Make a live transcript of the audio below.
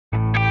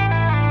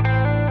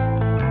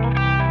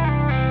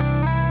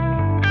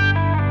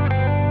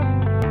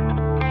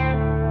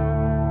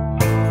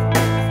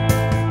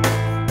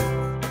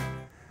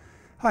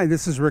Hi,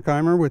 this is Rick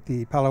Eymer with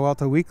the Palo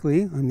Alto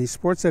Weekly. I'm the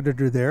sports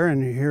editor there,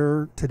 and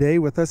here today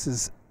with us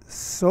is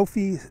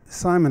Sophie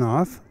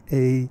Siminoff,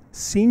 a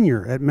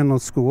senior at Menlo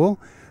School,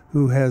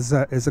 who is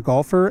a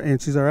golfer, and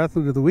she's our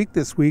Athlete of the Week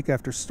this week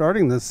after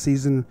starting this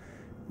season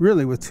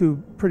really with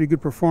two pretty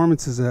good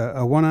performances,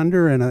 a one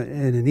under and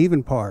an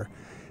even par.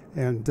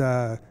 And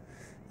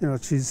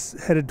she's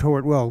headed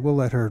toward, well,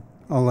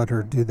 I'll let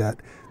her do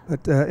that.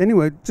 But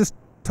anyway, just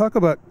talk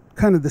about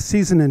kind of the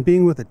season and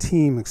being with a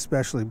team,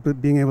 especially, but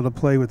being able to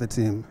play with a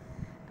team.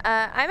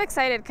 I'm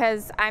excited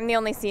because I'm the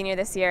only senior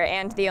this year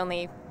and the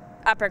only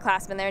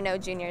upperclassman. There are no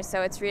juniors,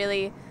 so it's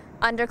really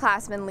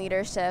underclassman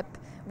leadership.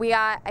 We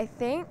got, I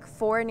think,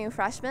 4 new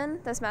freshmen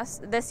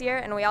this year,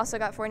 and we also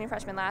got 4 new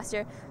freshmen last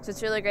year, so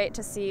it's really great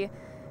to see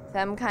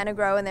them kind of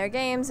grow in their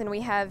games. And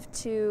we have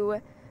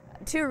two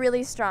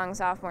really strong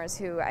sophomores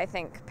who I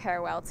think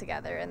pair well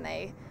together, and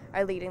they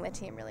are leading the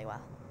team really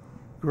well.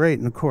 Great,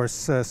 and of course,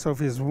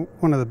 Sophie is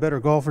one of the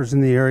better golfers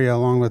in the area,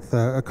 along with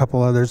a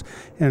couple others.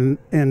 And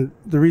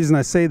the reason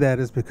I say that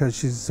is because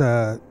she's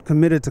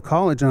committed to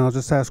college, and I'll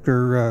just ask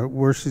her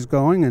where she's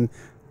going and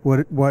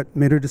what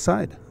made her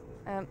decide.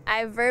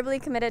 I verbally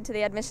committed to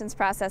the admissions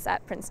process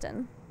at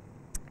Princeton,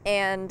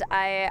 and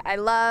I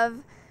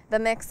love the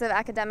mix of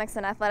academics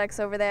and athletics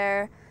over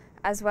there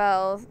as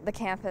well. The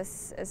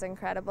campus is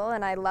incredible,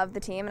 and I love the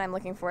team, and I'm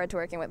looking forward to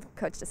working with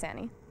Coach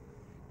DeSanti.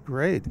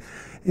 Great,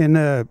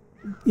 and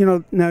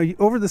now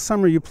over the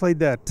summer you played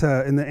that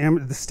in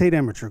the state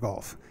amateur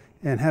golf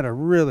and had a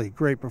really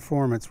great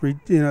performance.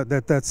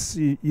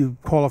 You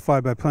qualify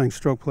by playing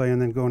stroke play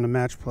and then going to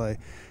match play,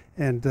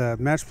 and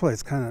match play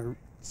is kind of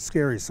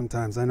scary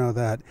sometimes. I know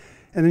that.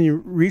 And then you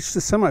reached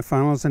the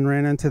semifinals and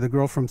ran into the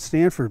girl from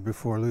Stanford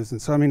before losing.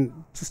 So I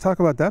mean, just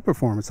talk about that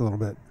performance a little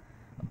bit.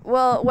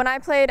 Well, when I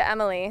played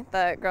Emily,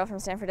 the girl from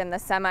Stanford, in the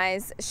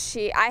semis,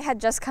 I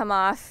had just come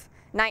off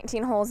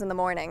 19 holes in the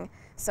morning.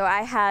 So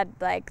I had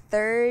like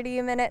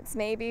 30 minutes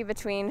maybe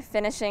between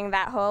finishing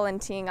that hole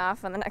and teeing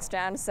off on the next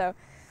round. So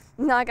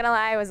I'm not going to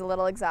lie, I was a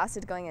little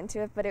exhausted going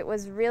into it, but it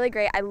was really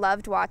great. I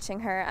loved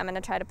watching her. I'm going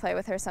to try to play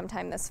with her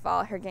sometime this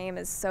fall. Her game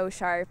is so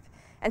sharp,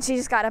 and she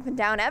just got up and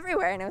down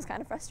everywhere, and it was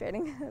kind of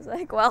frustrating. I was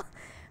like, well,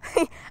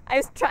 I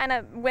was trying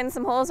to win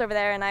some holes over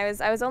there, and I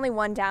was only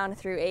 1 down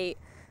through 8,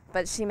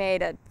 but she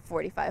made a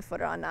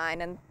 45-footer on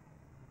 9, and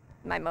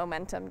my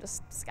momentum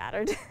just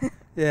scattered.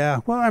 Yeah,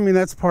 well, I mean,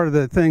 that's part of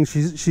the thing.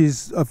 She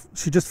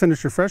just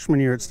finished her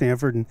freshman year at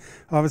Stanford, and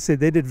obviously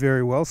they did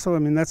very well. So I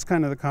mean, that's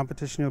kind of the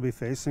competition you'll be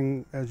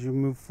facing as you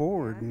move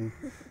forward, and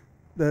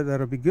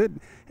that'll be good.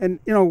 And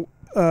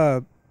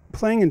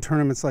playing in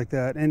tournaments like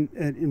that, and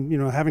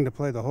having to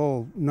play the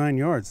whole 9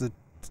 yards,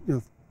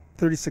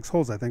 36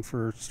 holes I think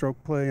for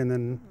stroke play,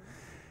 and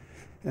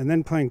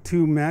then playing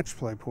 2 match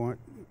play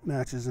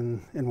matches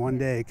in one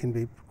day can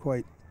be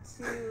quite.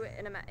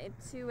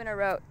 2 in a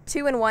row,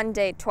 2 in one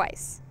day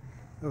twice.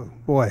 Oh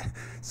boy!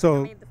 So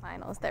I made the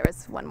finals. There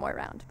was one more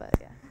round, but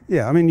yeah.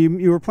 Yeah, I mean,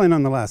 you were playing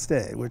on the last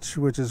day, which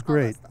is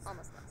great.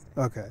 Almost last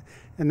day. Okay,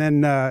 and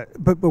then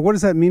but what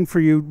does that mean for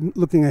you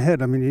looking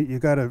ahead? I mean, you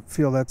got to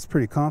feel that's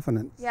pretty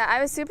confident. Yeah,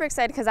 I was super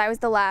excited because I was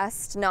the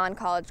last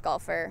non-college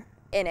golfer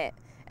in it,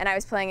 and I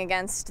was playing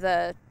against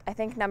the, I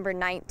think, number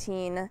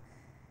 19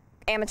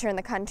 amateur in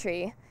the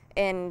country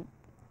in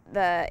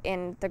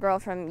the girl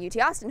from UT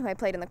Austin who I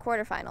played in the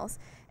quarterfinals.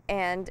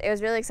 And it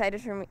was really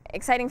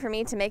exciting for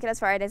me to make it as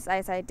far as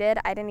I did.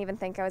 I didn't even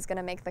think I was going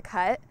to make the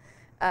cut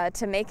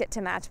to make it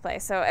to match play.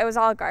 So it was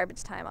all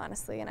garbage time,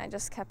 honestly, and I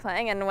just kept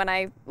playing. And when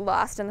I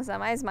lost in the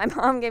semis, my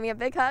mom gave me a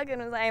big hug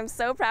and was like, I am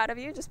so proud of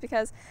you, just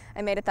because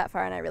I made it that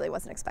far and I really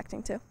wasn't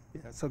expecting to.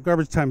 Yeah, so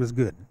garbage time is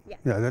good.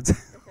 Yeah,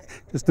 that's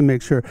just to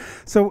make sure.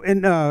 So,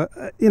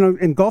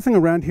 and golfing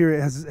around here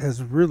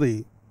has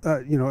really,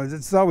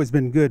 it's always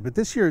been good, but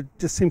this year it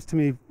just seems to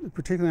me,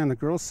 particularly on the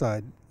girls'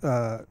 side,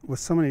 with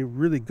so many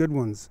really good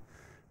ones,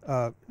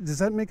 does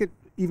that make it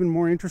even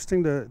more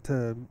interesting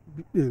to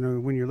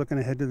when you're looking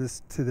ahead to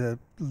the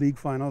league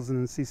finals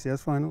and the CCS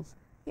finals?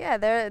 Yeah,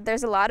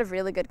 there's a lot of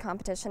really good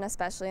competition,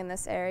 especially in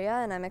this area,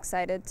 and I'm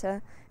excited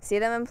to see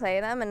them and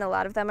play them. And a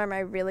lot of them are my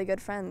really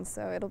good friends,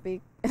 so it'll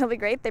be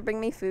great. They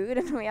bring me food,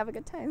 and we have a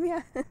good time.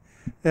 Yeah.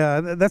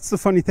 Yeah, that's the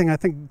funny thing. I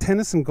think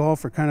tennis and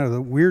golf are kind of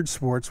the weird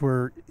sports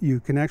where you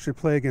can actually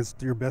play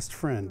against your best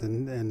friend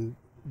and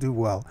do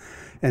well,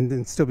 and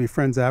then still be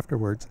friends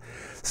afterwards.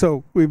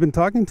 So we've been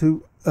talking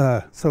to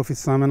Sophie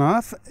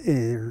Siminoff,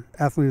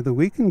 Athlete of the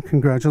Week, and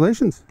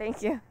congratulations.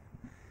 Thank you.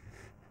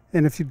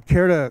 And if you'd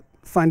care to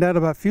find out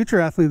about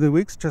future Athlete of the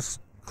Weeks, just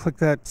click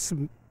that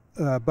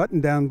button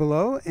down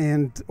below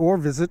or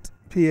visit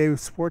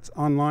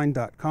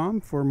pasportsonline.com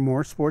for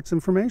more sports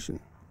information.